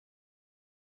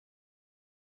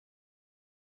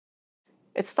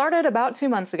It started about 2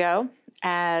 months ago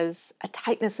as a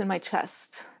tightness in my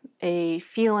chest, a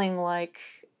feeling like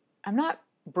I'm not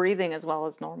breathing as well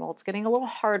as normal. It's getting a little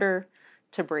harder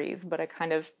to breathe, but I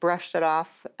kind of brushed it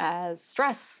off as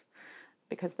stress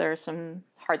because there are some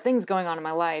hard things going on in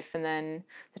my life. And then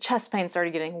the chest pain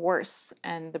started getting worse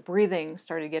and the breathing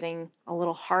started getting a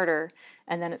little harder.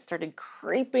 And then it started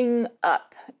creeping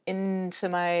up into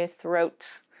my throat.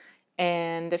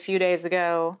 And a few days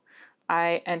ago,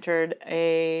 I entered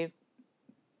an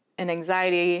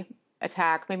anxiety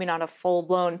attack, maybe not a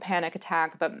full-blown panic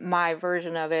attack, but my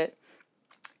version of it.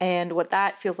 And what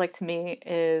that feels like to me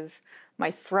is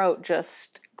my throat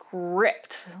just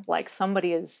gripped, like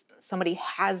somebody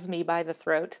has me by the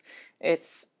throat.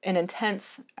 It's an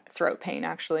intense throat pain,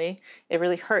 actually. It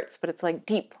really hurts, but it's like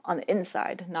deep on the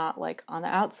inside, not like on the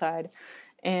outside.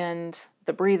 And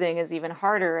the breathing is even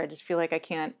harder. I just feel like I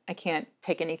can't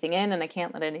take anything in and I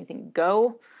can't let anything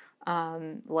go.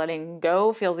 Letting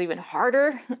go feels even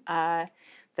harder.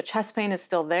 The chest pain is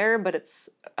still there, but it's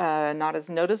not as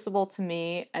noticeable to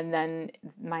me. And then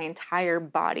my entire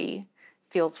body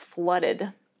feels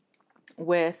flooded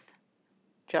with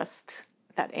just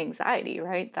that anxiety,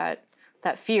 right?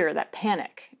 That fear, that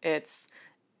panic. It's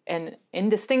an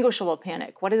indistinguishable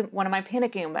panic. What am I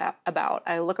panicking about?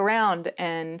 I look around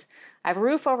and I have a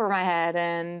roof over my head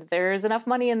and there's enough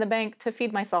money in the bank to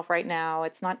feed myself right now.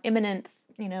 It's not imminent,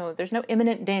 there's no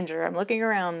imminent danger. I'm looking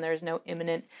around, there's no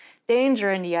imminent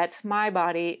danger, and yet my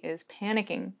body is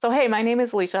panicking. So hey, my name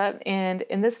is Alicia, and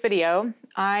in this video,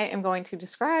 I am going to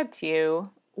describe to you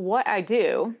what I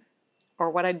do, or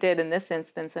what I did in this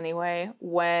instance anyway,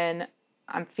 when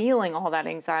I'm feeling all that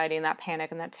anxiety and that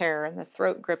panic and that terror and the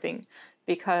throat gripping,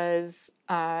 because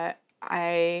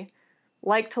I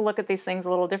like to look at these things a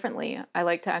little differently. I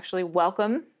like to actually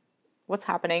welcome what's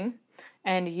happening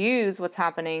and use what's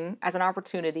happening as an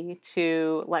opportunity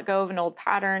to let go of an old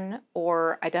pattern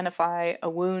or identify a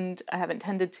wound I haven't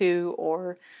tended to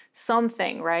or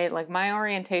something, right? Like my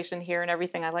orientation here and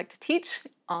everything I like to teach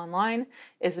online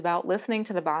is about listening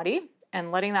to the body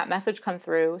and letting that message come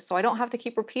through so I don't have to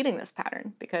keep repeating this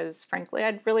pattern, because frankly,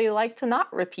 I'd really like to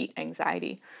not repeat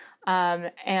anxiety.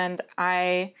 And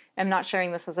I am not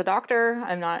sharing this as a doctor.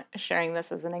 I'm not sharing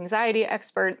this as an anxiety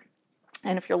expert.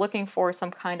 And if you're looking for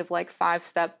some kind of like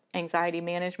 5-step anxiety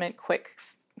management quick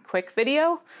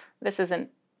video, this isn't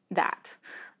that.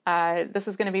 This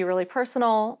is going to be really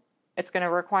personal. It's going to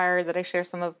require that I share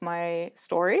some of my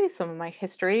story, some of my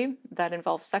history that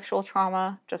involves sexual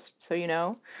trauma, just so you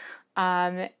know.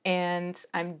 And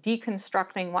I'm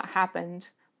deconstructing what happened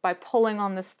by pulling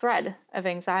on this thread of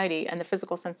anxiety and the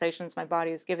physical sensations my body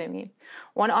is giving me.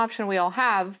 One option we all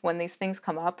have when these things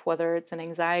come up, whether it's an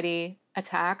anxiety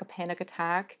attack, a panic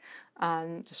attack,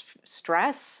 just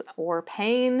stress or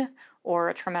pain or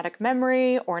a traumatic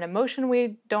memory or an emotion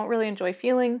we don't really enjoy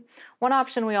feeling, one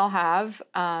option we all have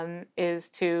is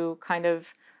to kind of,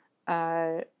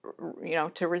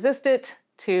 to resist it,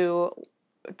 to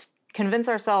convince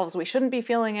ourselves we shouldn't be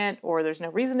feeling it or there's no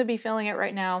reason to be feeling it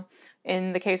right now.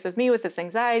 In the case of me with this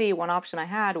anxiety, one option I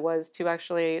had was to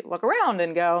actually look around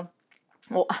and go,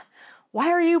 well, why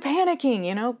are you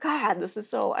panicking? God,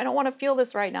 I don't want to feel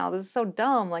this right now. This is so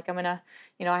dumb. Like I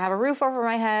have a roof over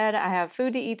my head. I have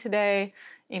food to eat today.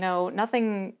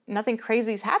 Nothing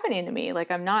crazy is happening to me. Like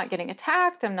I'm not getting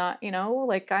attacked. I'm not,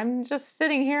 I'm just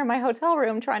sitting here in my hotel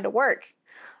room trying to work,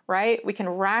 right? We can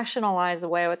rationalize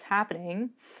away what's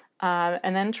happening.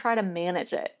 And then try to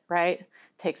manage it, right?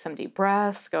 Take some deep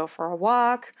breaths, go for a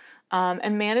walk.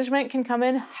 And management can come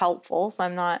in helpful. So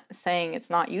I'm not saying it's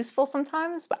not useful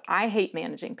sometimes, but I hate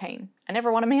managing pain. I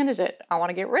never want to manage it. I want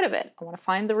to get rid of it. I want to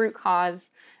find the root cause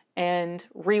and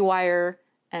rewire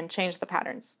and change the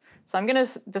patterns. So I'm going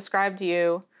to describe to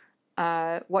you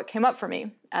what came up for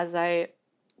me as I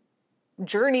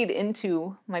journeyed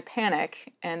into my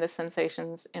panic and the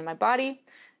sensations in my body,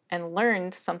 and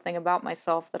learned something about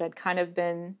myself that I'd kind of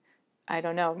been, I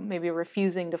don't know, maybe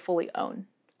refusing to fully own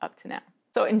up to now.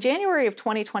 So in January of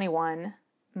 2021,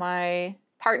 my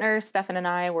partner, Stefan, and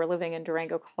I were living in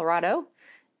Durango, Colorado,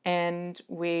 and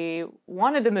we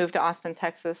wanted to move to Austin,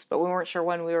 Texas, but we weren't sure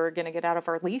when we were going to get out of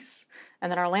our lease. And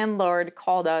then our landlord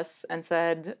called us and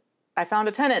said, I found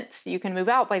a tenant. You can move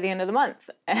out by the end of the month.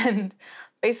 And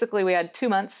basically we had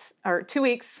 2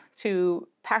 weeks to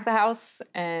pack the house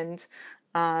and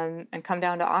come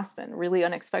down to Austin really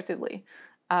unexpectedly.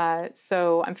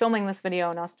 So I'm filming this video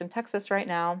in Austin, Texas right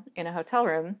now in a hotel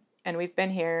room, and we've been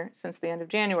here since the end of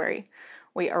January.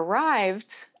 We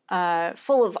arrived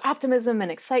full of optimism and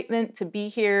excitement to be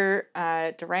here.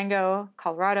 Durango,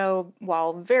 Colorado,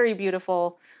 while very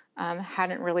beautiful,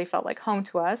 hadn't really felt like home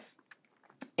to us.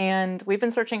 And we've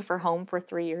been searching for home for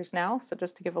 3 years now. So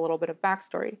just to give a little bit of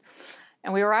backstory.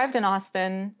 And we arrived in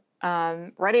Austin,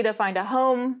 ready to find a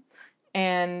home,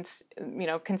 and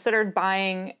considered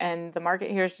buying, and the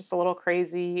market here is just a little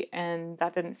crazy, and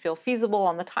that didn't feel feasible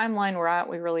on the timeline we're at.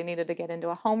 We really needed to get into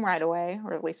a home right away,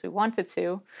 or at least we wanted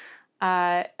to.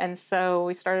 And so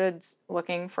we started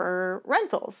looking for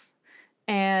rentals.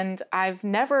 And I've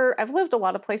lived a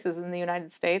lot of places in the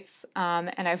United States,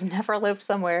 and I've never lived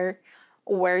somewhere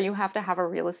where you have to have a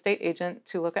real estate agent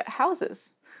to look at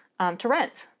houses to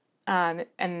rent.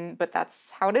 But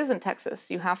that's how it is in Texas.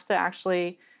 You have to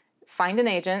actually find an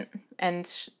agent and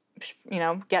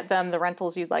get them the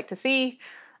rentals you'd like to see,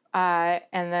 and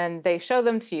then they show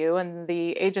them to you, and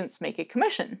the agents make a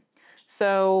commission.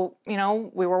 So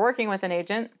we were working with an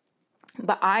agent,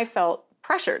 but I felt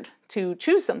pressured to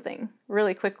choose something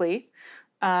really quickly,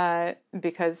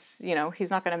 because he's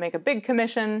not going to make a big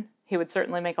commission. He would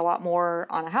certainly make a lot more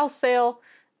on a house sale.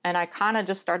 And I kind of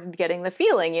just started getting the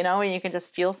feeling, and you can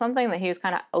just feel something, that he was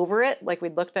kind of over it. Like,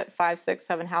 we'd looked at 5, 6,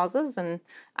 7 houses, and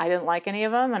I didn't like any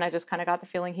of them. And I just kind of got the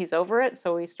feeling he's over it.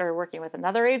 So we started working with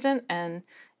another agent, and,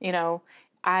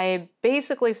 I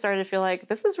basically started to feel like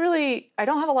I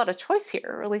don't have a lot of choice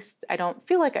here, or at least I don't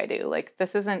feel like I do. Like,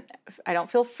 I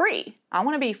don't feel free. I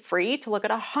want to be free to look at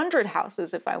 100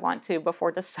 houses if I want to,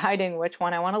 before deciding which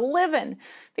one I want to live in,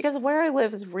 because where I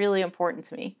live is really important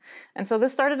to me. And so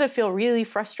this started to feel really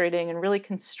frustrating and really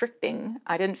constricting.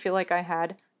 I didn't feel like I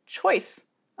had choice,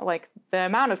 like the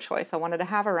amount of choice I wanted to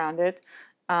have around it.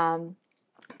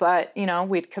 But,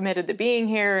 we'd committed to being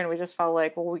here, and we just felt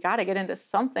like, well, we got to get into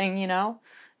something,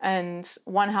 And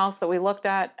one house that we looked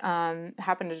at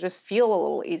happened to just feel a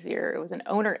little easier. It was an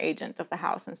owner agent of the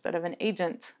house instead of an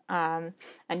agent. And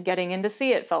getting in to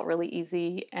see it felt really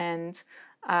easy. And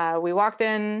we walked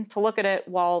in to look at it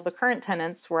while the current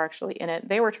tenants were actually in it.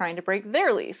 They were trying to break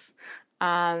their lease.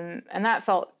 And that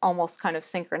felt almost kind of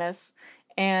synchronous.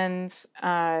 And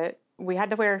we had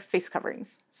to wear face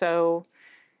coverings. So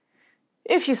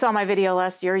if you saw my video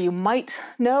last year, you might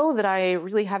know that I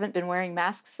really haven't been wearing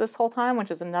masks this whole time,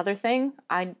 which is another thing.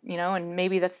 And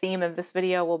maybe the theme of this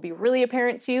video will be really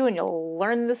apparent to you, and you'll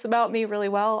learn this about me really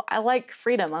well. I like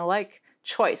freedom. I like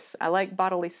choice. I like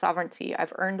bodily sovereignty.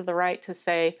 I've earned the right to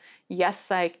say,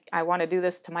 yes, I want to do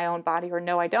this to my own body, or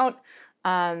no, I don't.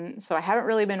 So I haven't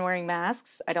really been wearing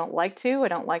masks. I don't like to. I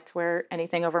don't like to wear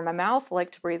anything over my mouth. I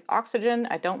like to breathe oxygen.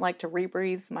 I don't like to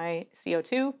rebreathe my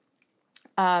CO2.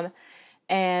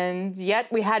 And yet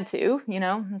we had to,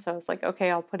 and so I was like, okay,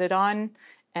 I'll put it on.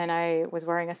 And I was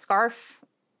wearing a scarf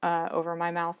over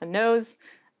my mouth and nose.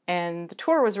 And the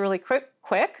tour was really quick.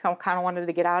 I kind of wanted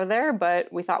to get out of there,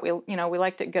 but we thought we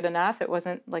liked it good enough. It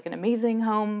wasn't like an amazing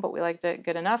home, but we liked it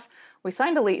good enough. We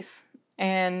signed a lease,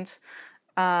 and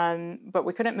but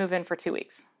we couldn't move in for 2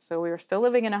 weeks. So we were still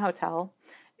living in a hotel.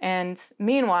 And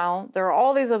meanwhile, there are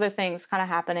all these other things kind of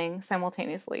happening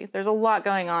simultaneously. There's a lot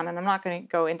going on, and I'm not going to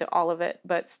go into all of it,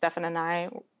 but Stefan and I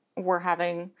were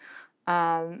having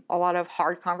a lot of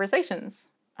hard conversations.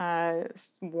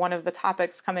 One of the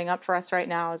topics coming up for us right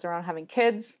now is around having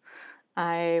kids.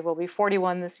 I will be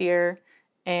 41 this year,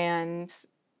 and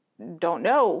don't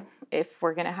know if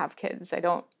we're going to have kids. I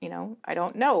don't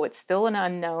know. It's still an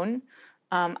unknown.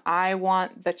 I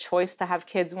want the choice to have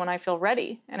kids when I feel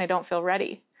ready, and I don't feel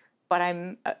ready. But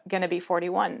I'm going to be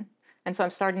 41. And so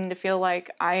I'm starting to feel like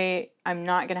I'm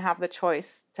not going to have the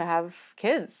choice to have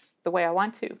kids the way I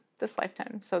want to this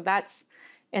lifetime. So that's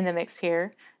in the mix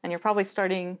here. And you're probably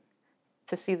starting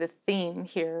to see the theme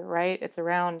here, right? It's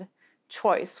around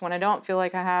choice. When I don't feel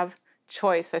like I have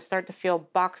choice, I start to feel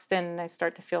boxed in, and I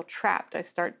start to feel trapped. I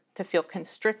start to feel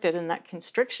constricted, and that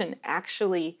constriction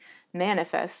actually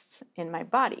manifests in my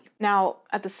body. Now,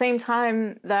 at the same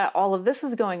time that all of this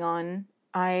is going on,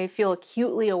 I feel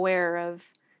acutely aware of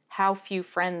how few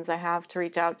friends I have to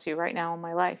reach out to right now in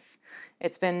my life.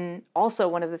 It's been also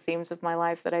one of the themes of my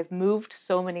life that I've moved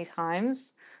so many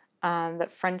times,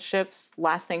 that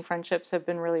lasting friendships have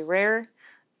been really rare.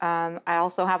 I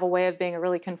also have a way of being a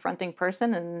really confronting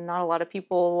person, and not a lot of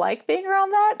people like being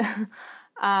around that.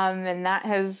 And that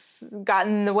has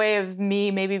gotten in the way of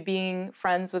me maybe being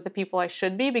friends with the people I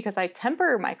should be, because I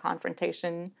temper my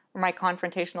confrontation or my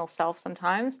confrontational self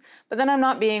sometimes, but then I'm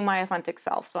not being my authentic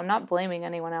self. So I'm not blaming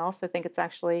anyone else. I think it's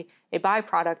actually a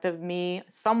byproduct of me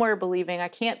somewhere believing I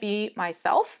can't be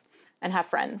myself and have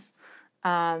friends.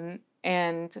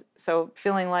 And so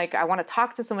feeling like I want to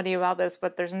talk to somebody about this,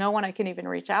 but there's no one I can even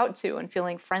reach out to, and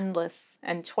feeling friendless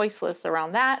and choiceless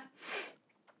around that.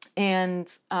 And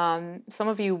some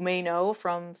of you may know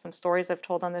from some stories I've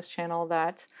told on this channel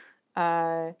that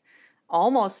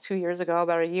almost 2 years ago,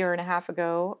 about a year and a half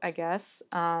ago, I guess,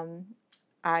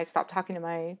 I stopped talking to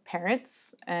my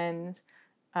parents, and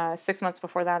 6 months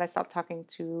before that, I stopped talking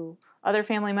to other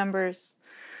family members.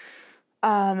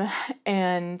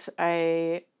 And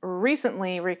I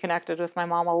recently reconnected with my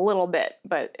mom a little bit,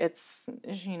 but it's,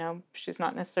 she's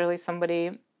not necessarily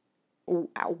somebody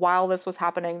while this was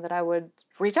happening that I would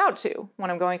reach out to when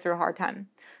I'm going through a hard time.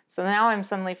 So now I'm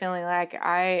suddenly feeling like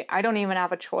I don't even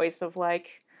have a choice of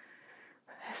like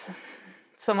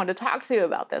someone to talk to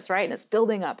about this, right? And it's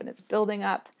building up and it's building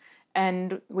up.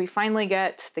 And we finally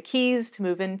get the keys to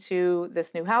move into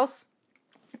this new house.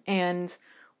 And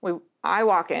I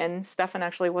walk in. Stefan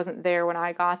actually wasn't there when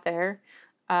I got there.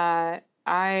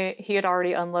 He had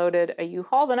already unloaded a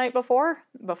U-Haul the night before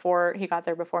he got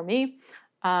there before me.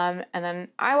 And then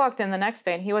I walked in the next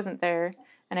day and he wasn't there.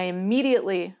 And I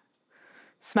immediately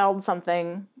smelled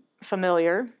something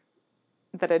familiar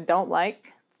that I don't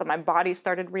like, that my body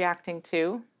started reacting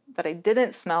to, that I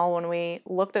didn't smell when we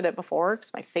looked at it before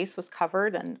because my face was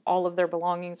covered and all of their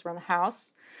belongings were in the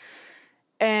house.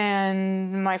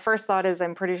 And my first thought is,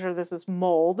 I'm pretty sure this is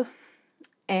mold.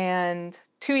 And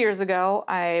 2 years ago,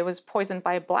 I was poisoned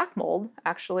by black mold,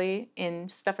 actually, in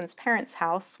Stefan's parents'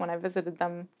 house when I visited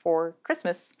them for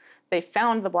Christmas. They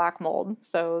found the black mold,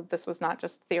 so this was not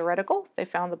just theoretical. They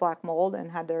found the black mold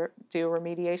and had to do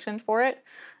remediation for it.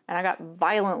 And I got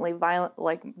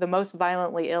like the most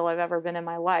violently ill I've ever been in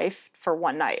my life for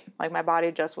one night. Like my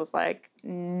body just was like,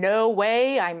 no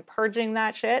way, I'm purging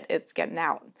that shit. It's getting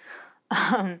out.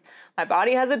 My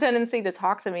body has a tendency to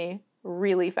talk to me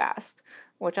really fast,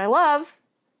 which I love,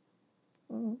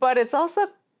 but it's also,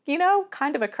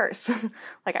 kind of a curse.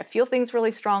 Like I feel things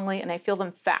really strongly and I feel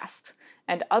them fast,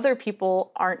 and other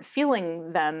people aren't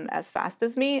feeling them as fast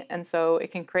as me. And so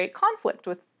it can create conflict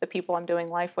with the people I'm doing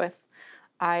life with.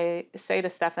 I say to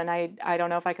Stefan, I don't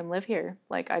know if I can live here.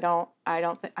 Like I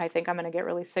think I'm going to get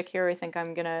really sick here. I think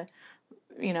I'm going to,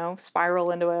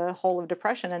 spiral into a hole of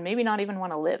depression and maybe not even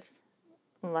want to live.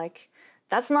 Like,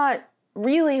 that's not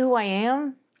really who I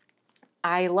am.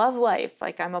 I love life.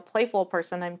 Like, I'm a playful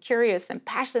person. I'm curious and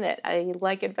passionate. I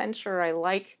like adventure. I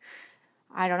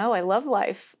love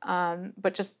life.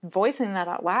 But just voicing that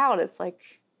out loud, it's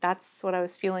like, that's what I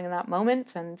was feeling in that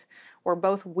moment. And we're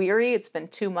both weary. It's been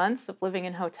 2 months of living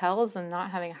in hotels and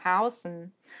not having a house. And,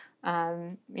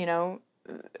 and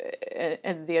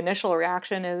the initial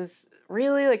reaction is,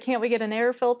 really? Like, can't we get an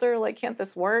air filter? Like, can't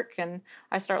this work? And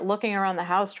I start looking around the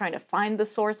house trying to find the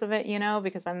source of it,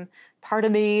 because part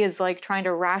of me is like trying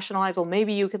to rationalize, well,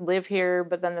 maybe you could live here.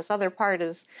 But then this other part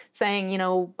is saying,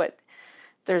 but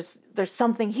there's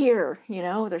something here,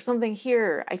 there's something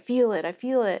here. I feel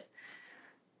it.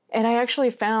 And I actually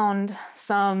found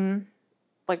some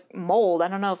like mold. I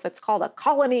don't know if it's called a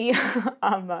colony,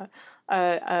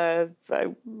 a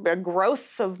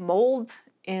growth of mold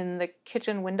in the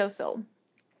kitchen windowsill.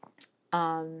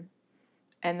 And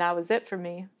that was it for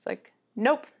me. It's like,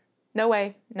 nope, no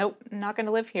way. Nope, I'm not going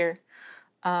to live here.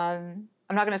 I'm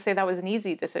not going to say that was an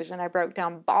easy decision. I broke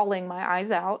down bawling my eyes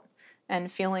out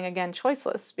and feeling again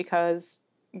choiceless, because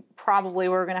probably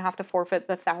we're going to have to forfeit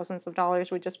the thousands of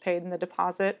dollars we just paid in the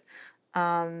deposit.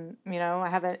 I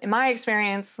haven't, in my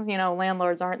experience,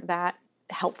 landlords aren't that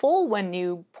helpful when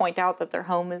you point out that their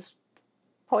home is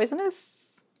poisonous.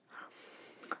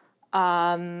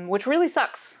 Which really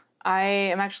sucks. I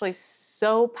am actually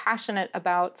so passionate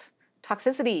about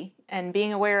toxicity and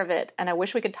being aware of it. And I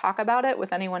wish we could talk about it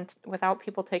with anyone without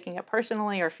people taking it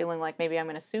personally or feeling like maybe I'm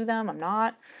going to sue them. I'm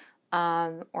not,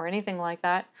 or anything like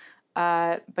that.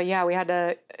 But yeah, we had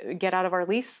to get out of our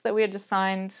lease that we had just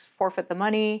signed, forfeit the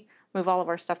money, move all of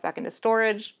our stuff back into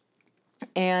storage.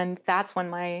 And that's when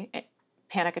my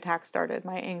panic attack started,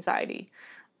 my anxiety.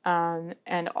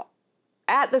 And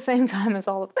at the same time as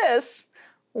all of this,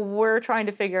 we're trying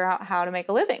to figure out how to make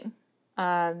a living,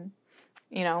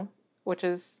 which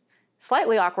is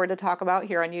slightly awkward to talk about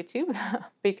here on YouTube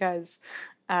because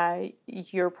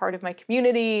you're part of my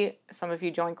community. Some of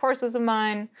you join courses of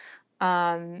mine,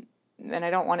 and I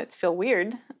don't want it to feel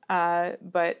weird,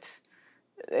 but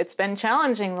it's been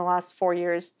challenging the last 4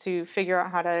 years to figure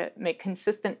out how to make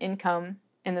consistent income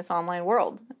in this online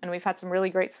world. And we've had some really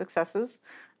great successes.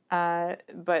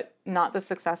 But not the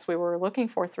success we were looking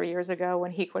for 3 years ago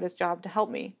when he quit his job to help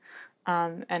me.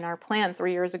 And our plan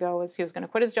 3 years ago was he was going to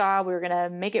quit his job. We were going to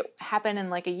make it happen in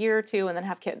like a year or two and then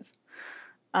have kids.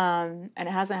 And it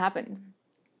hasn't happened.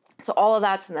 So all of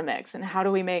that's in the mix. And how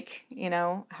do we make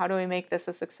this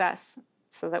a success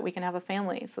so that we can have a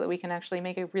family, so that we can actually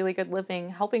make a really good living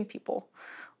helping people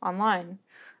online?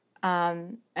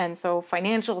 And so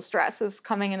financial stress is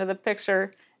coming into the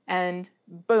picture. And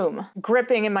boom,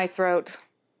 gripping in my throat.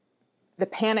 The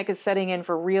panic is setting in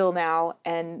for real now.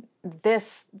 And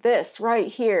this right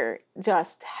here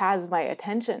just has my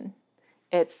attention.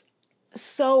 It's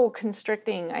so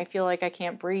constricting. I feel like I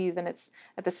can't breathe. And it's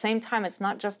at the same time, it's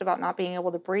not just about not being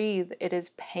able to breathe. It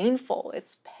is painful.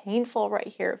 It's painful right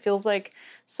here. It feels like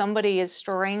somebody is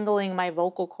strangling my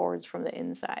vocal cords from the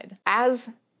inside. As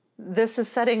this is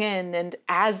setting in and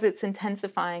as it's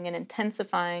intensifying and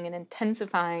intensifying and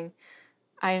intensifying,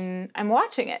 I'm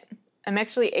watching it. I'm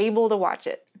actually able to watch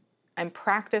it. I'm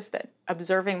practiced at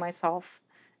observing myself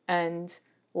and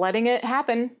letting it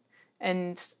happen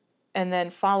and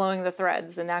then following the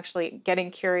threads and actually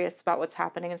getting curious about what's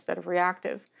happening instead of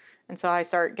reactive. And so I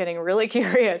start getting really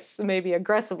curious, maybe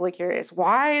aggressively curious.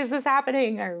 Why is this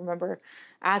happening? I remember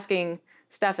asking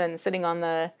Stefan, sitting on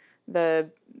the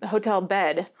hotel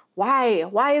bed,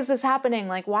 why is this happening?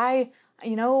 Like, why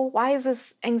is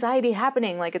this anxiety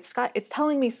happening? Like, it's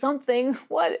telling me something.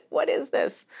 What is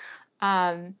this?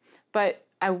 But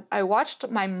I watched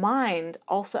my mind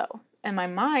also. And my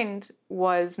mind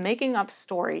was making up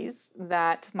stories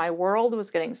that my world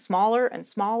was getting smaller and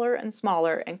smaller and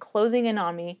smaller and closing in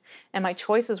on me. And my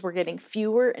choices were getting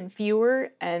fewer and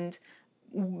fewer and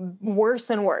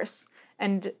worse and worse.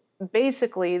 And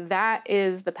basically, that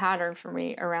is the pattern for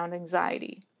me around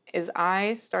anxiety, is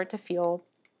I start to feel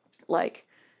like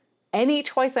any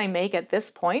choice I make at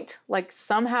this point, like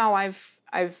somehow I've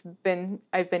been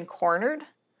cornered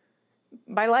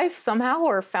by life somehow,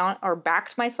 or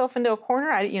backed myself into a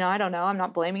corner. I don't know. I'm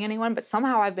not blaming anyone, but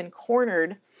somehow I've been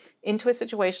cornered into a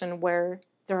situation where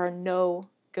there are no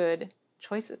good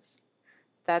choices.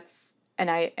 And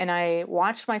I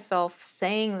watched myself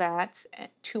saying that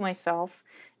to myself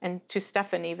and to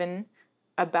Stefan even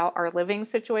about our living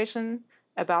situation,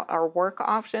 about our work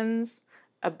options,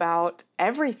 about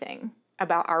everything,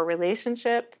 about our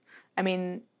relationship. I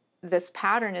mean, this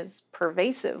pattern is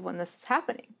pervasive when this is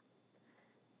happening.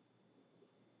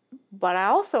 But I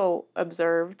also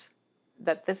observed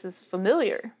that this is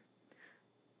familiar.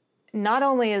 Not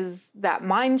only is that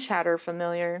mind chatter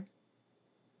familiar,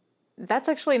 that's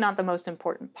actually not the most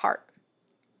important part.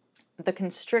 The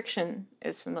constriction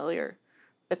is familiar.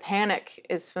 The panic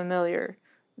is familiar.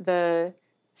 The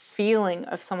feeling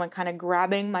of someone kind of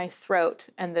grabbing my throat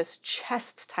and this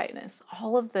chest tightness,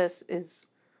 all of this is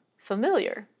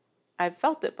familiar. I've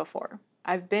felt it before.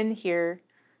 I've been here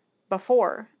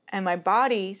before. And my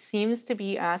body seems to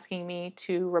be asking me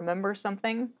to remember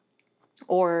something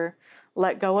or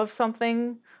let go of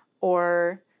something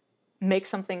or make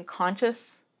something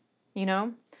conscious,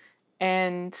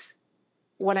 And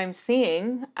what I'm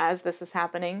seeing as this is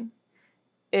happening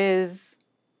is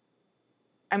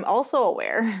I'm also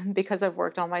aware, because I've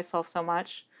worked on myself so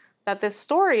much, that this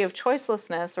story of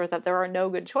choicelessness, or that there are no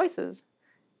good choices,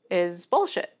 is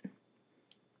bullshit.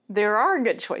 There are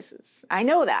good choices. I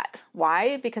know that.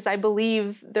 Why? Because I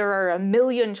believe there are a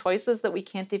million choices that we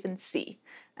can't even see.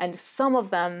 And some of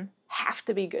them have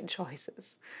to be good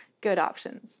choices, good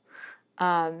options.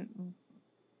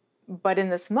 But in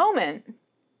this moment,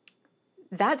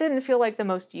 that didn't feel like the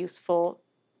most useful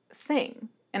thing.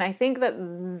 And I think that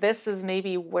this is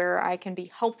maybe where I can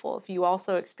be helpful if you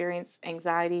also experience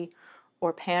anxiety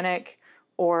or panic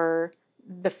or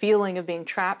the feeling of being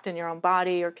trapped in your own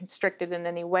body or constricted in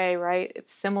any way, right?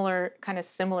 It's similar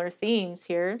themes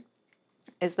here,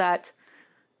 is that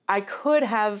I could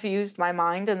have used my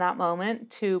mind in that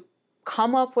moment to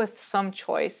come up with some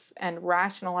choice and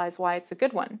rationalize why it's a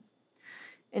good one.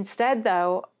 Instead,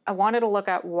 though, I wanted to look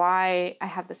at why I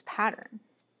have this pattern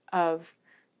of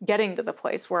getting to the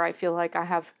place where I feel like I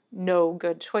have no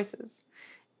good choices.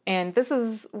 And this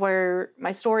is where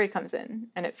my story comes in.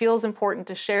 And it feels important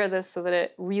to share this so that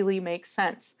it really makes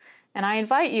sense. And I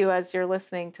invite you, as you're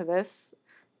listening to this,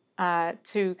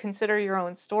 to consider your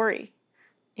own story,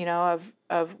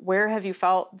 of where have you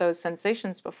felt those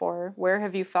sensations before? Where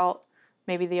have you felt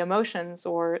maybe the emotions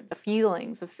or the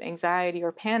feelings of anxiety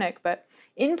or panic? But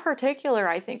in particular,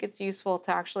 I think it's useful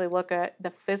to actually look at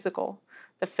the physical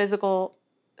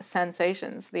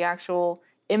sensations, the actual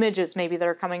images maybe that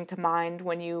are coming to mind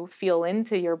when you feel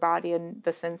into your body and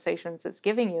the sensations it's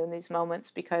giving you in these moments,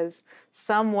 because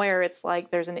somewhere it's like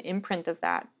there's an imprint of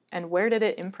that. And where did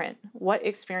it imprint? What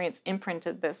experience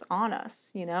imprinted this on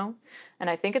us, And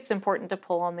I think it's important to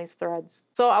pull on these threads.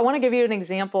 So I want to give you an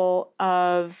example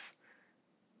of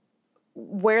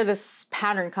where this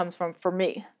pattern comes from for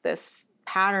me, this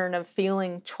pattern of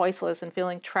feeling choiceless and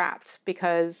feeling trapped,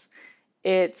 because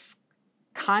it's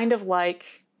kind of like,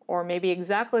 or maybe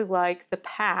exactly like, the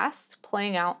past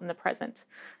playing out in the present.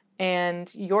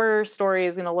 And your story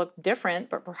is going to look different,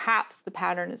 but perhaps the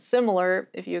pattern is similar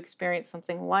if you experience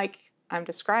something like I'm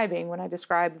describing when I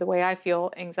describe the way I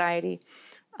feel anxiety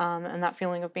and that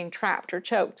feeling of being trapped or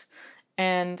choked.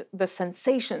 And the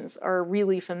sensations are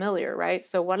really familiar, right?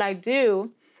 So what I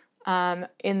do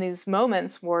in these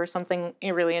moments where something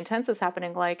really intense is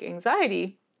happening, like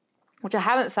anxiety, which I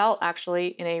haven't felt actually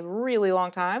in a really long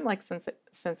time, like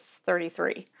since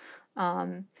 33,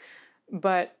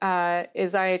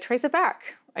 is I trace it back.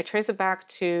 I trace it back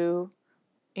to,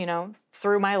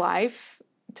 through my life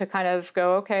to kind of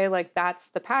go, okay, like that's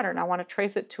the pattern. I want to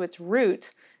trace it to its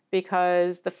root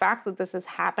because the fact that this is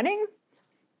happening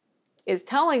is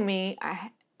telling me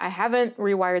I haven't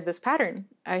rewired this pattern.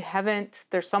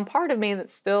 There's some part of me that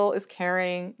still is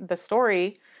carrying the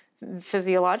story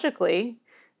physiologically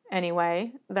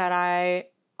anyway, that I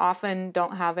often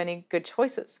don't have any good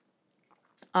choices.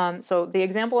 So the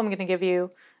example I'm going to give you,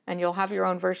 and you'll have your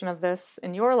own version of this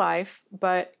in your life,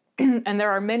 but and there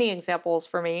are many examples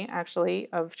for me actually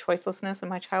of choicelessness in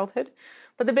my childhood.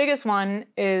 But the biggest one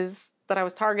is that I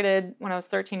was targeted when I was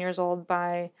 13 years old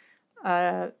by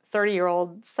a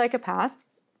 30-year-old psychopath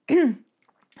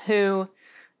who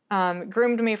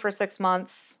groomed me for 6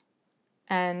 months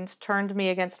and turned me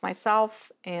against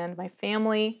myself and my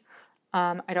family.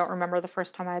 I don't remember the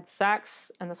first time I had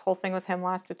sex, and this whole thing with him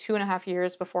lasted 2.5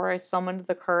 years before I summoned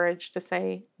the courage to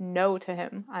say no to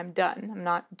him. I'm done. I'm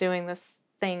not doing this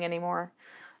thing anymore.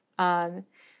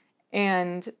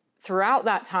 And throughout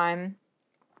that time,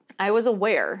 I was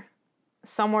aware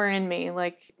somewhere in me,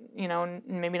 like,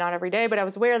 maybe not every day, but I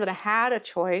was aware that I had a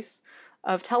choice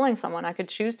of telling someone. I could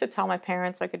choose to tell my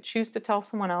parents. I could choose to tell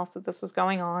someone else that this was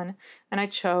going on, and I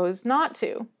chose not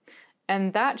to.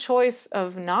 And that choice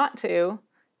of not to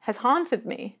has haunted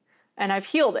me, and I've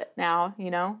healed it now,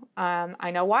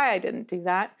 I know why I didn't do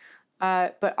that.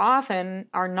 But often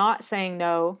our not saying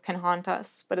no can haunt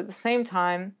us, but at the same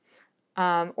time,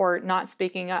 or not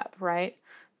speaking up, right?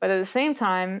 But at the same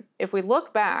time, if we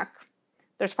look back,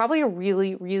 there's probably a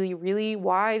really, really, really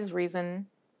wise reason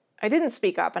I didn't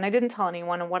speak up and I didn't tell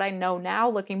anyone. And what I know now,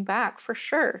 looking back for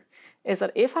sure, is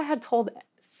that if I had told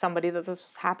somebody that this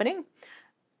was happening,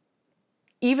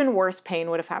 even worse pain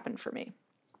would have happened for me.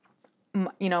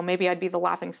 Maybe I'd be the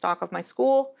laughing stock of my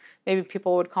school. Maybe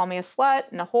people would call me a slut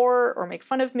and a whore or make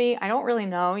fun of me. I don't really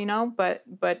know, but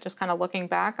just kind of looking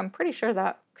back, I'm pretty sure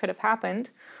that could have happened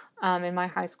in my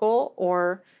high school.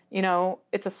 Or, it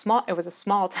was a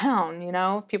small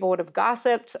town, people would have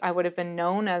gossiped. I would have been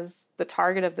known as the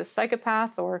target of this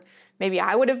psychopath, or maybe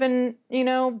I would have been,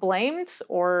 blamed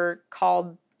or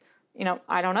called,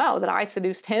 I don't know, that I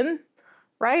seduced him.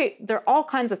 Right? There all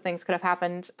kinds of things could have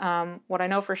happened. What I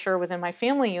know for sure within my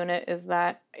family unit is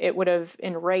that it would have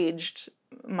enraged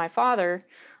my father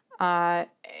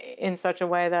in such a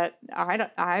way that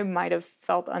I might have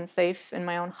felt unsafe in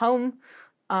my own home.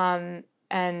 And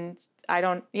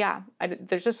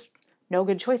there's just no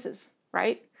good choices,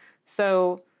 right?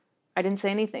 So I didn't say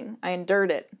anything. I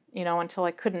endured it, until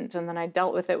I couldn't. And then I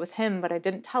dealt with it with him, but I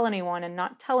didn't tell anyone, and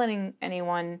not telling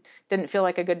anyone didn't feel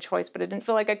like a good choice, but it didn't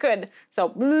feel like I could.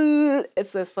 So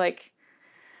it's this like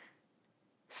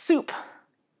soup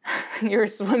you're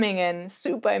swimming in,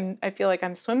 soup I feel like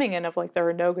I'm swimming in, of like there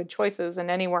are no good choices,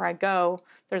 and anywhere I go,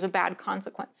 there's a bad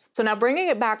consequence. So now bringing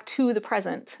it back to the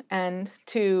present and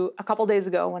to a couple days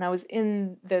ago when I was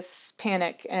in this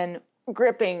panic and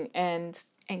gripping and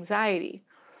anxiety,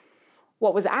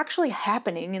 what was actually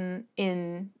happening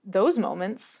in those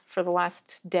moments for the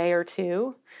last day or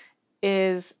two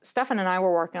is Stefan and I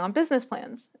were working on business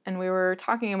plans, and we were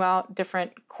talking about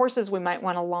different courses we might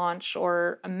want to launch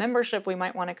or a membership we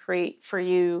might want to create for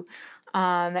you.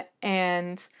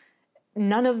 And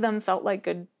none of them felt like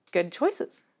good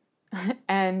choices.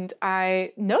 And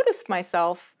I noticed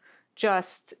myself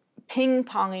just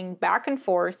ping-ponging back and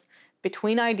forth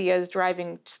between ideas,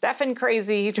 driving Stefan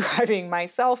crazy, driving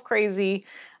myself crazy,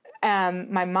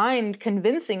 my mind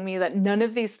convincing me that none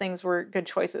of these things were good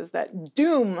choices, that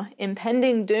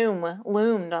impending doom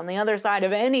loomed on the other side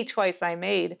of any choice I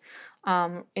made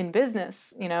in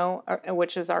business,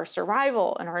 which is our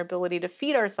survival and our ability to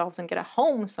feed ourselves and get a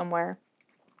home somewhere.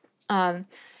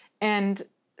 And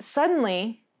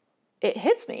suddenly it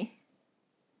hits me.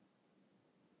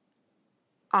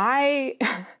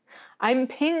 I'm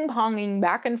ping-ponging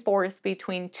back and forth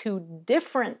between two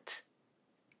different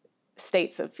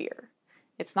states of fear.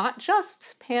 It's not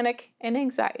just panic and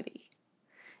anxiety.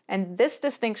 And this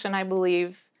distinction, I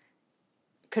believe,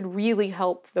 could really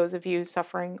help those of you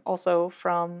suffering also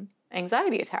from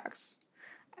anxiety attacks.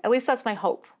 At least that's my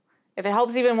hope. If it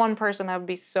helps even one person, I would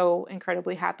be so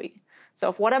incredibly happy. So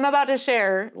if what I'm about to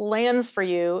share lands for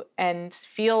you and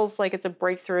feels like it's a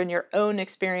breakthrough in your own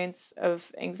experience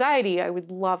of anxiety, I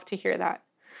would love to hear that.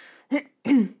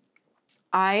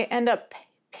 I end up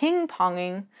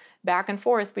ping-ponging back and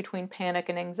forth between panic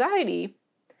and anxiety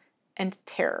and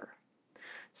terror.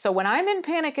 So when I'm in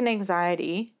panic and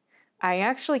anxiety, I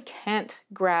actually can't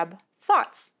grab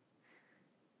thoughts.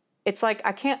 It's like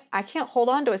I can't hold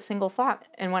on to a single thought.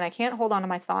 And when I can't hold on to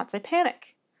my thoughts, I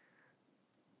panic.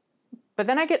 But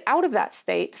then I get out of that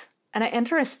state and I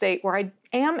enter a state where I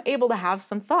am able to have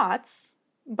some thoughts,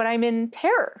 but I'm in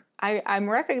terror. I'm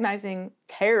recognizing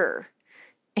terror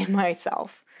in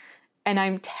myself. And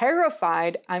I'm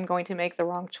terrified I'm going to make the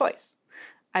wrong choice.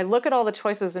 I look at all the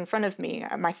choices in front of me.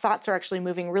 My thoughts are actually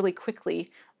moving really quickly,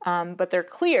 but they're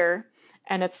clear.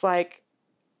 And it's like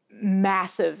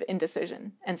massive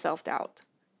indecision and self-doubt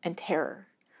and terror.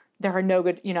 There are no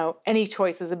good, any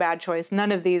choice is a bad choice.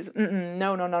 None of these,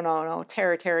 no,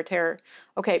 terror.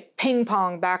 Okay, ping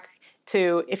pong back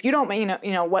to, if you don't,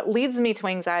 what leads me to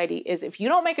anxiety is if you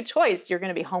don't make a choice, you're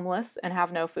going to be homeless and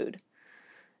have no food.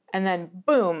 And then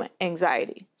boom,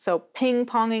 anxiety. So ping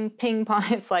pong,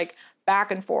 it's like back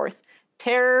and forth.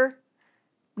 Terror,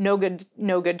 no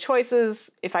good choices.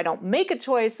 If I don't make a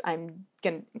choice, I'm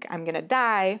gonna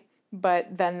die.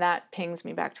 But then that pings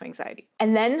me back to anxiety.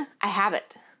 And then I have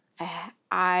it.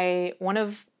 One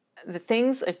of the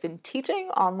things I've been teaching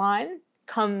online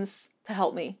comes to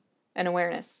help me, an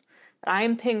awareness that I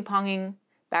am ping-ponging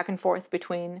back and forth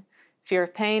between fear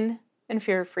of pain and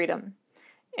fear of freedom.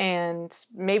 And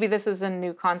maybe this is a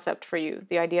new concept for you,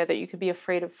 the idea that you could be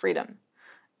afraid of freedom.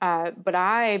 But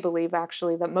I believe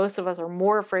actually that most of us are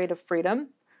more afraid of freedom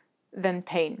than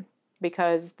pain,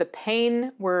 because the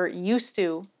pain we're used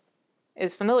to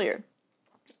is familiar.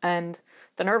 And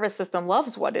the nervous system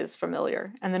loves what is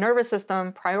familiar. And the nervous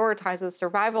system prioritizes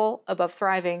survival above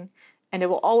thriving, and it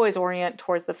will always orient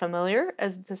towards the familiar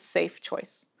as the safe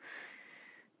choice.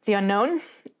 The unknown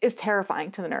is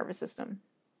terrifying to the nervous system.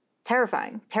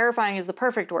 Terrifying. Terrifying is the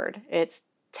perfect word. It's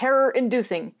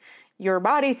terror-inducing. Your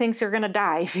body thinks you're going to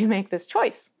die if you make this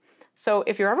choice. So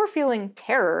if you're ever feeling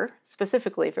terror,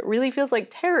 specifically, if it really feels like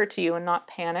terror to you and not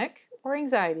panic or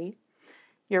anxiety,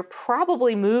 you're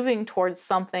probably moving towards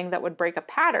something that would break a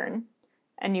pattern,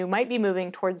 and you might be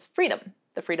moving towards freedom.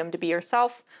 The freedom to be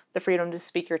yourself, the freedom to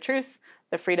speak your truth,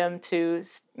 the freedom to,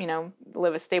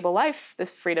 live a stable life, the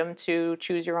freedom to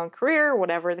choose your own career,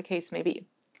 whatever the case may be.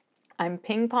 I'm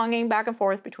ping-ponging back and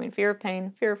forth between fear of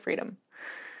pain, fear of freedom.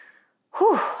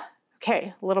 Whew.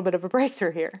 Okay, a little bit of a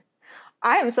breakthrough here.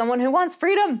 I am someone who wants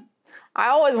freedom. I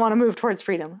always want to move towards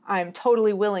freedom. I'm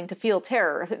totally willing to feel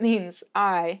terror if it means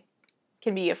I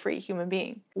can be a free human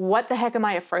being. What the heck am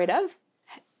I afraid of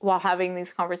while having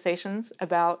these conversations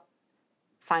about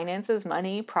finances,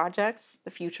 money, projects,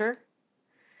 the future?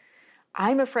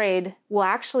 I'm afraid we'll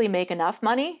actually make enough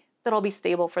money that I'll be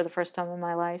stable for the first time in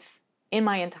my life, in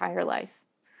my entire life.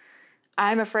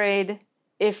 I'm afraid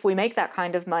if we make that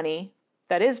kind of money,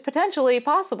 that is potentially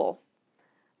possible,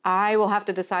 I will have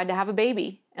to decide to have a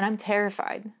baby, and I'm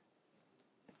terrified.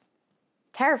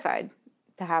 Terrified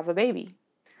to have a baby.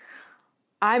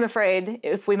 I'm afraid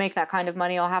if we make that kind of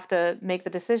money, I'll have to make the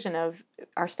decision of,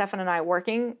 are Stefan and I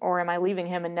working, or am I leaving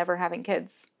him and never having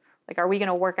kids? Like, are we going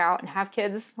to work out and have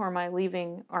kids, or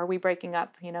are we breaking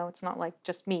up? It's not like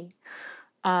just me.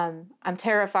 I'm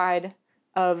terrified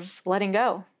of letting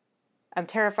go. I'm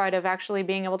terrified of actually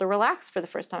being able to relax for the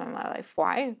first time in my life.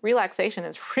 Why? Relaxation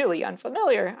is really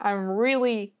unfamiliar. I'm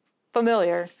really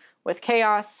familiar with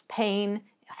chaos, pain,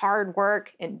 hard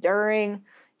work, enduring,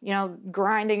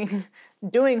 grinding,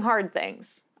 doing hard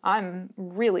things. I'm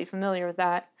really familiar with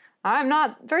that. I'm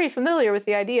not very familiar with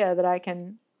the idea that I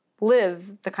can live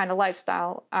the kind of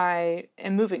lifestyle I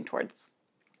am moving towards.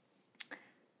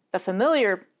 The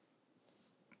familiar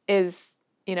is,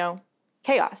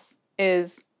 chaos,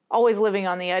 is always living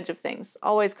on the edge of things,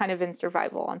 always kind of in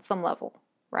survival on some level,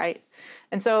 right?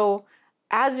 And so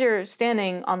as you're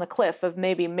standing on the cliff of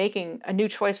maybe making a new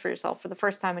choice for yourself for the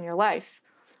first time in your life,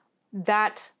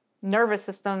 that nervous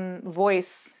system,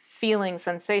 voice, feeling,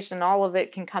 sensation, all of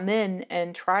it can come in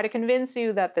and try to convince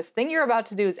you that this thing you're about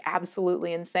to do is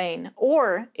absolutely insane,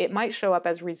 or it might show up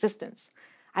as resistance.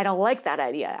 I don't like that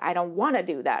idea. I don't want to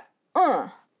do that.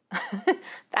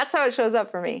 That's how it shows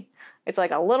up for me. It's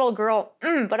like a little girl,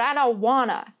 but I don't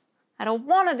want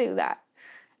to do that.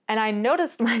 And I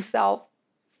noticed myself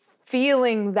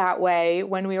feeling that way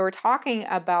when we were talking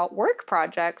about work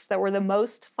projects that were the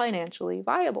most financially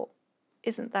viable.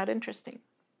 Isn't that interesting?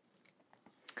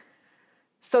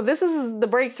 So this is the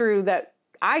breakthrough that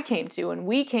I came to and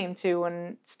we came to,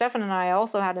 and Stefan and I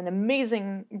also had an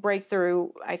amazing breakthrough,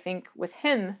 I think, with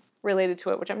him related to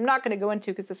it, which I'm not going to go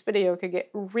into because this video could get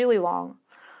really long.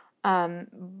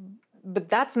 But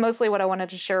that's mostly what I wanted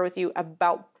to share with you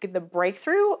about the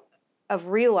breakthrough of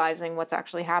realizing what's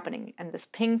actually happening and this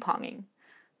ping-ponging.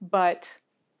 But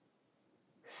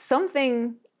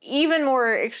something even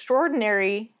more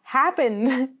extraordinary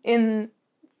happened in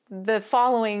the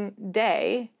following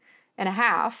day and a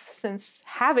half since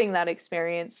having that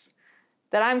experience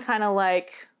that I'm kind of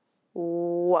like,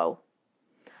 whoa.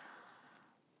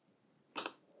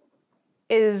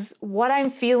 Is what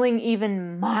I'm feeling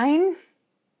even mine?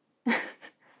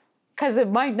 Because it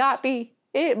might not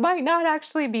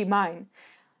actually be mine.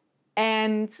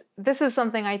 And this is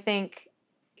something I think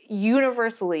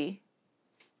universally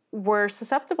we're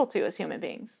susceptible to as human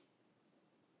beings.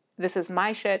 This is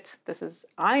my shit.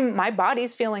 My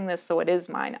body's feeling this, so it is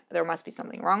mine. There must be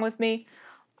something wrong with me.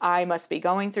 I must be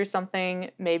going through something.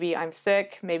 Maybe I'm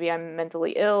sick. Maybe I'm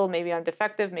mentally ill. Maybe I'm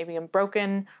defective. Maybe I'm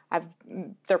broken.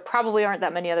 There probably aren't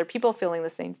that many other people feeling the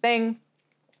same thing.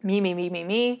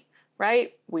 Me,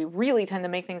 right? We really tend to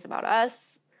make things about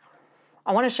us.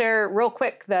 I want to share real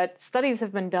quick that studies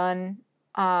have been done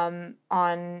on,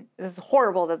 this is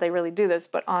horrible that they really do this,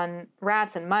 but on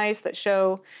rats and mice that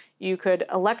show you could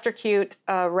electrocute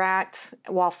a rat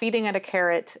while feeding it a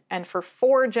carrot, and for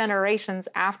 4 generations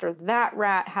after that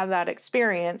rat had that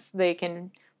experience, they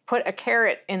can put a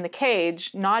carrot in the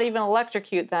cage, not even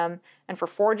electrocute them, and for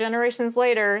 4 generations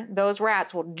later, those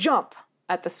rats will jump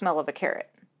at the smell of a carrot.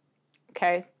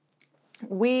 Okay?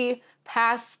 We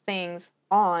pass things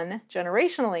on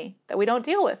generationally that we don't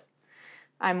deal with.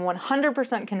 I'm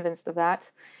 100% convinced of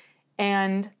that.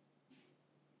 And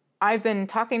I've been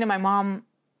talking to my mom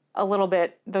a little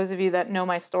bit. Those of you that know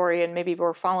my story and maybe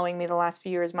were following me the last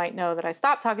few years might know that I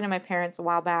stopped talking to my parents a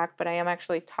while back, but I am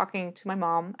actually talking to my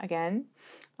mom again.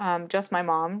 Just my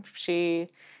mom. She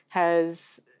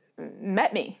has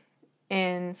met me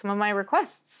in some of my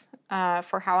requests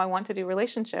for how I want to do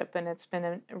relationship. And it's been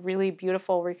a really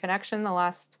beautiful reconnection the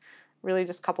last really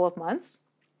just couple of months.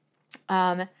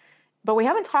 But we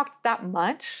haven't talked that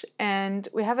much, and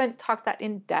we haven't talked that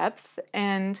in depth,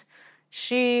 and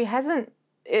it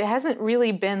hasn't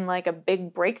really been like a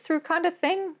big breakthrough kind of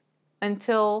thing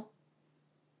until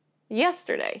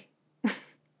yesterday.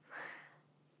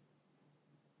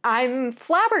 I'm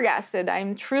flabbergasted.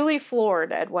 I'm truly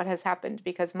floored at what has happened,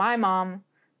 because my mom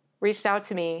reached out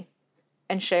to me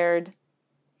and shared,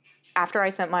 after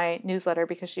I sent my newsletter,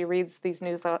 because she reads these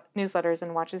newsletters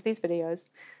and watches these videos,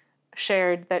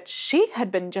 shared that she had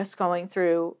been just going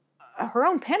through her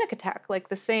own panic attack, like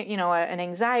the same, an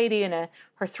anxiety and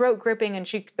her throat gripping. And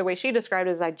the way she described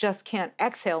it is, I just can't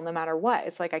exhale no matter what.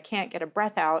 It's like I can't get a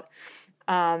breath out.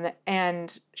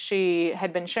 And she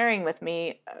had been sharing with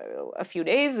me a few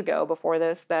days ago before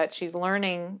this that she's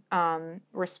learning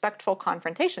respectful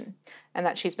confrontation, and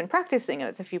that she's been practicing it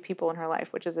with a few people in her life,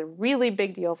 which is a really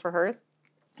big deal for her,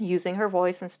 using her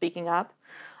voice and speaking up.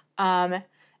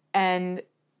 And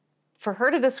for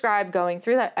her to describe going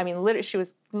through that, I mean, she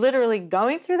was literally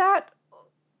going through that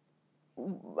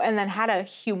and then had a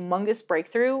humongous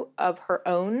breakthrough of her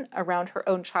own around her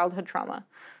own childhood trauma.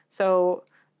 So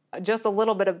just a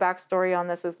little bit of backstory on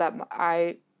this is that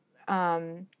I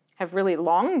have really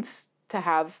longed to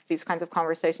have these kinds of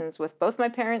conversations with both my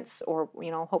parents, or,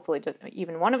 hopefully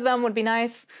even one of them would be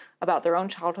nice, about their own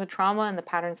childhood trauma and the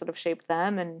patterns that have shaped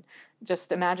them, and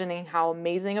just imagining how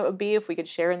amazing it would be if we could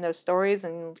share in those stories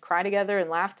and cry together and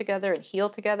laugh together and heal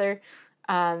together.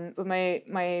 But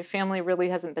my family really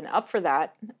hasn't been up for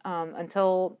that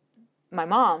until my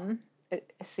mom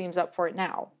seems up for it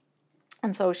now.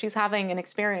 And so she's having an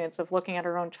experience of looking at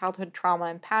her own childhood trauma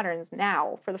and patterns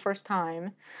now for the first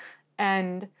time,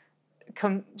 and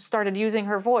started using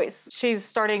her voice. She's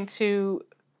starting to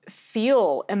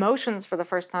feel emotions for the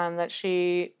first time that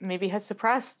she maybe has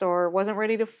suppressed or wasn't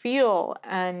ready to feel.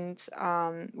 And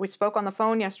we spoke on the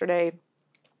phone yesterday,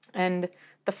 and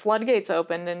the floodgates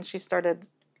opened, and she started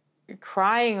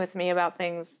crying with me about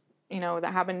things,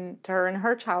 that happened to her in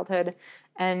her childhood.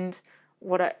 And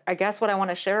what I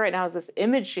want to share right now is this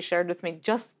image she shared with me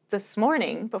just this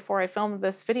morning before I filmed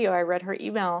this video. I read her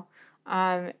email,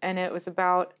 and it was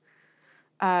about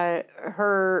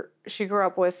she grew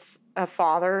up with a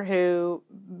father who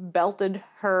belted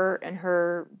her and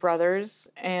her brothers,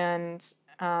 and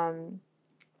my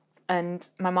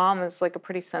mom is like a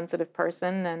pretty sensitive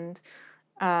person, and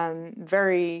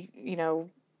very,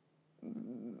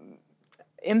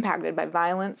 impacted by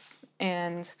violence,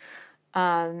 and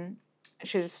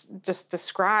she's just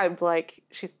described like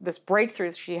this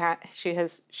breakthrough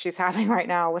she's having right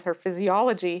now with her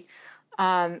physiology.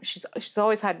 She's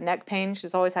always had neck pain.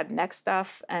 She's always had neck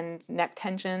stuff and neck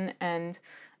tension and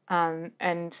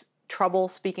trouble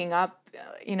speaking up,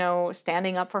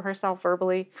 standing up for herself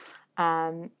verbally.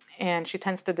 And she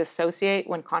tends to dissociate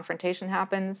when confrontation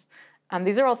happens.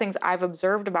 These are all things I've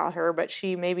observed about her, but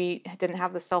she maybe didn't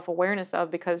have the self-awareness of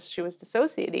because she was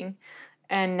dissociating.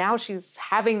 And now she's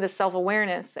having this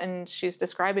self-awareness, and she's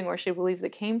describing where she believes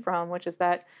it came from, which is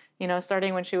that,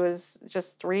 starting when she was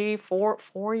just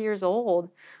 4 years old,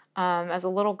 as a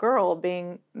little girl,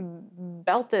 being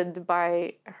belted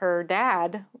by her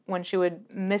dad when she would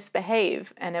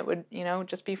misbehave. And it would,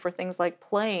 just be for things like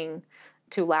playing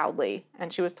too loudly.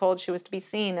 And she was told she was to be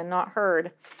seen and not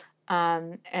heard.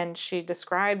 And she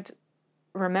described,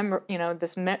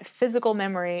 this physical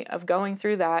memory of going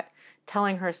through that,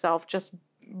 telling herself, just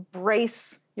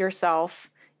brace yourself,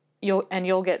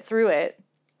 you'll get through it.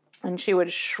 And she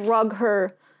would shrug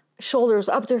her shoulders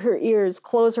up to her ears,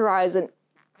 close her eyes,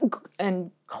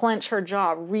 and clench her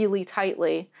jaw really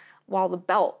tightly while the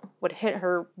belt would hit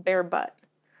her bare butt.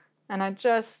 And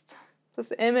this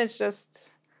image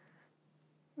just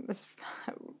was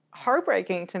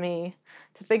heartbreaking to me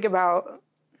to think about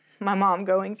my mom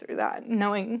going through that,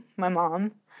 knowing my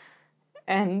mom.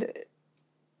 And,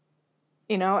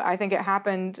 I think it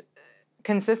happened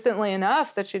consistently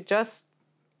enough that she just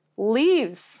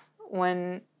leaves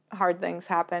when hard things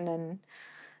happen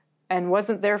and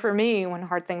wasn't there for me when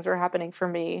hard things were happening for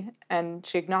me. And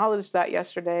she acknowledged that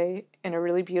yesterday in a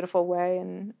really beautiful way.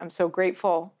 And I'm so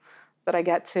grateful that I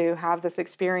get to have this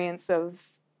experience of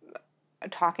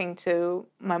talking to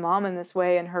my mom in this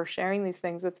way and her sharing these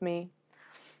things with me.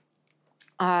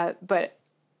 But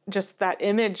just that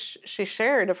image she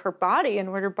shared of her body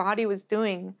and what her body was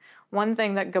doing. One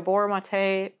thing that Gabor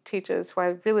Mate teaches, who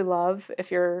I really love, if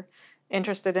you're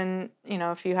interested in,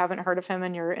 if you haven't heard of him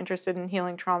and you're interested in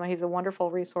healing trauma, he's a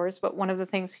wonderful resource. But one of the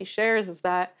things he shares is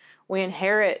that we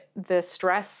inherit the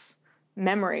stress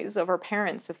memories of our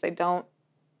parents if they don't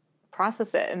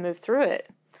process it and move through it.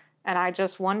 And I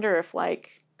just wonder if,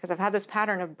 because I've had this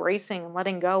pattern of bracing and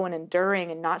letting go and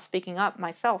enduring and not speaking up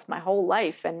myself my whole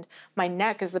life. And my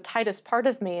neck is the tightest part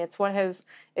of me. It's what has,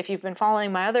 if you've been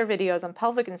following my other videos on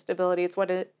pelvic instability, it's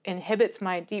what it inhibits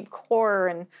my deep core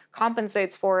and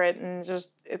compensates for it. And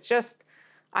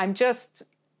I'm just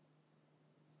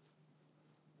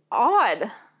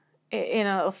odd,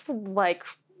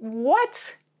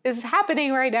 what is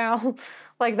happening right now?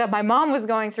 Like that my mom was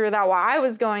going through that while I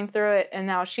was going through it, and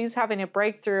now she's having a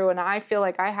breakthrough, and I feel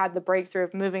like I had the breakthrough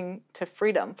of moving to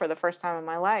freedom for the first time in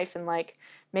my life. And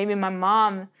maybe my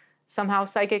mom somehow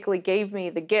psychically gave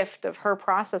me the gift of her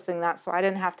processing that so I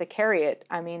didn't have to carry it.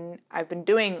 I mean, I've been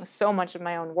doing so much of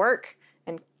my own work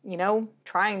and,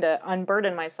 trying to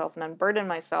unburden myself.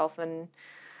 And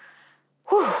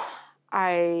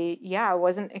I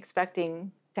wasn't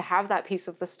expecting to have that piece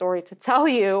of the story to tell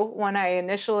you when I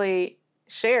initially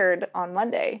shared on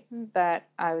Monday that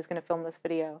I was going to film this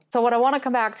video. So what I want to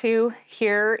come back to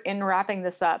here in wrapping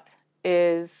this up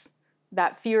is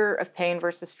that fear of pain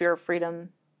versus fear of freedom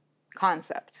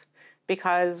concept.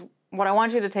 Because what I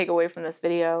want you to take away from this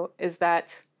video is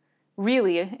that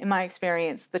really, in my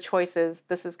experience, the choice is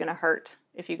this is going to hurt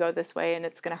if you go this way and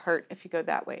it's going to hurt if you go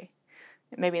that way.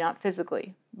 Maybe not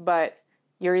physically, but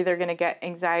you're either going to get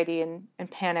anxiety and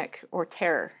panic or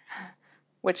terror.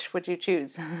 Which would you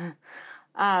choose?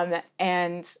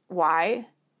 And why?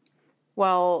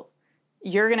 Well,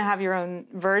 you're going to have your own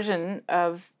version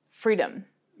of freedom,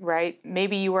 right?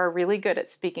 Maybe you are really good at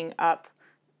speaking up,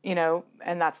 and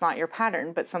that's not your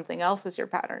pattern, but something else is your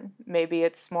pattern. Maybe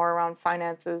it's more around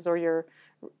finances or your,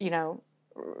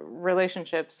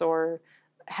 relationships or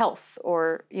health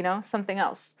or, something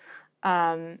else.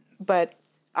 But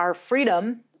our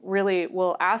freedom really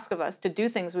will ask of us to do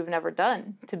things we've never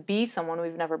done, to be someone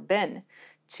we've never been,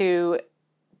 to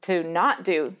not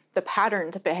do the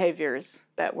patterned behaviors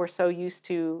that we're so used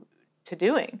to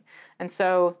doing. And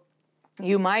so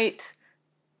you might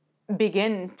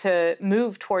begin to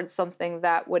move towards something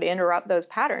that would interrupt those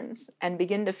patterns and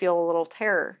begin to feel a little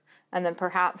terror. And then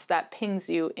perhaps that pings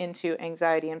you into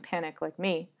anxiety and panic like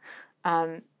me.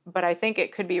 But I think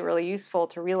it could be really useful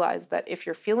to realize that if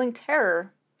you're feeling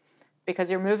terror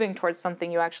because you're moving towards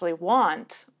something you actually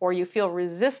want, or you feel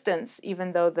resistance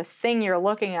even though the thing you're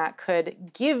looking at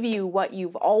could give you what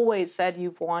you've always said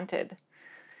you've wanted,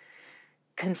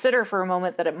 consider for a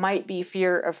moment that it might be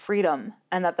fear of freedom,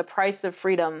 and that the price of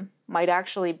freedom might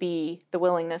actually be the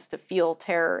willingness to feel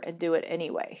terror and do it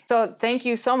anyway. So thank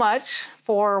you so much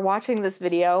for watching this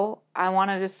video. I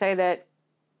want to just say that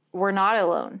we're not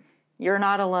alone. You're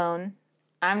not alone.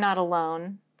 I'm not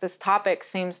alone. This topic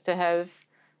seems to have,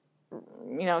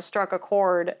 struck a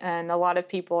chord, and a lot of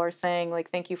people are saying, like,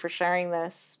 thank you for sharing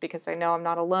this because I know I'm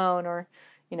not alone, or,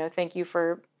 thank you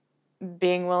for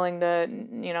being willing to,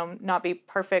 not be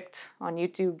perfect on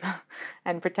YouTube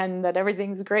and pretend that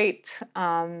everything's great.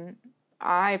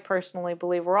 I personally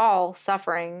believe we're all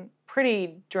suffering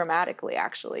pretty dramatically,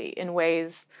 actually, in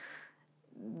ways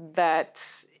that,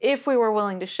 if we were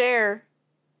willing to share,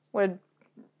 would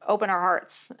open our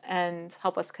hearts and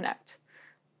help us connect.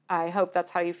 I hope that's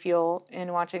how you feel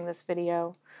in watching this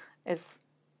video, is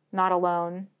not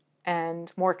alone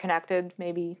and more connected,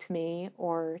 maybe to me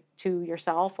or to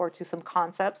yourself or to some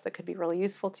concepts that could be really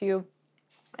useful to you.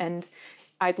 And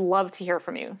I'd love to hear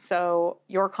from you. So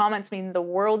your comments mean the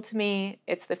world to me.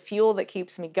 It's the fuel that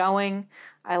keeps me going.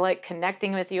 I like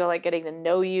connecting with you. I like getting to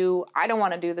know you. I don't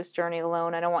want to do this journey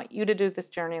alone. I don't want you to do this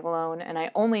journey alone. And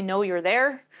I only know you're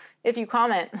there if you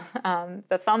comment.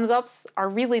 The thumbs ups are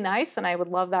really nice, and I would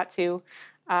love that too.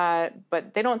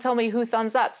 But they don't tell me who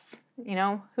thumbs ups.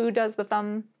 Who does the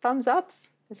thumbs ups?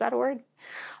 Is that a word?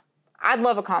 I'd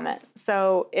love a comment.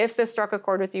 So if this struck a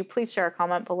chord with you, please share a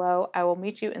comment below. I will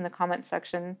meet you in the comment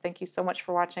section. Thank you so much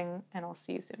for watching, and I'll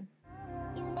see you soon.